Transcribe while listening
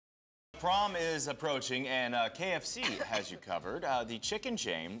Prom is approaching, and KFC has you covered. The chicken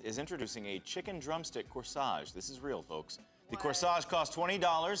chain is introducing a chicken drumstick corsage. This is real, folks. The corsage costs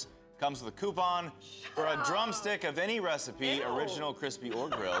 $20, comes with a coupon for a drumstick of any recipe, original, crispy, or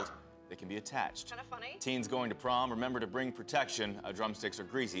grilled. They can be attached. Kind of funny. Teens going to prom, remember to bring protection. Drumsticks are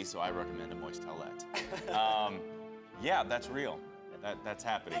greasy, so I recommend a moist towelette. Yeah, that's real. That's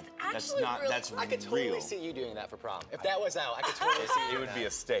happening. That's actually real. That's I could totally see you doing that for prom. If that was out, I could totally see you. It would be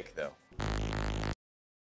a steak, though.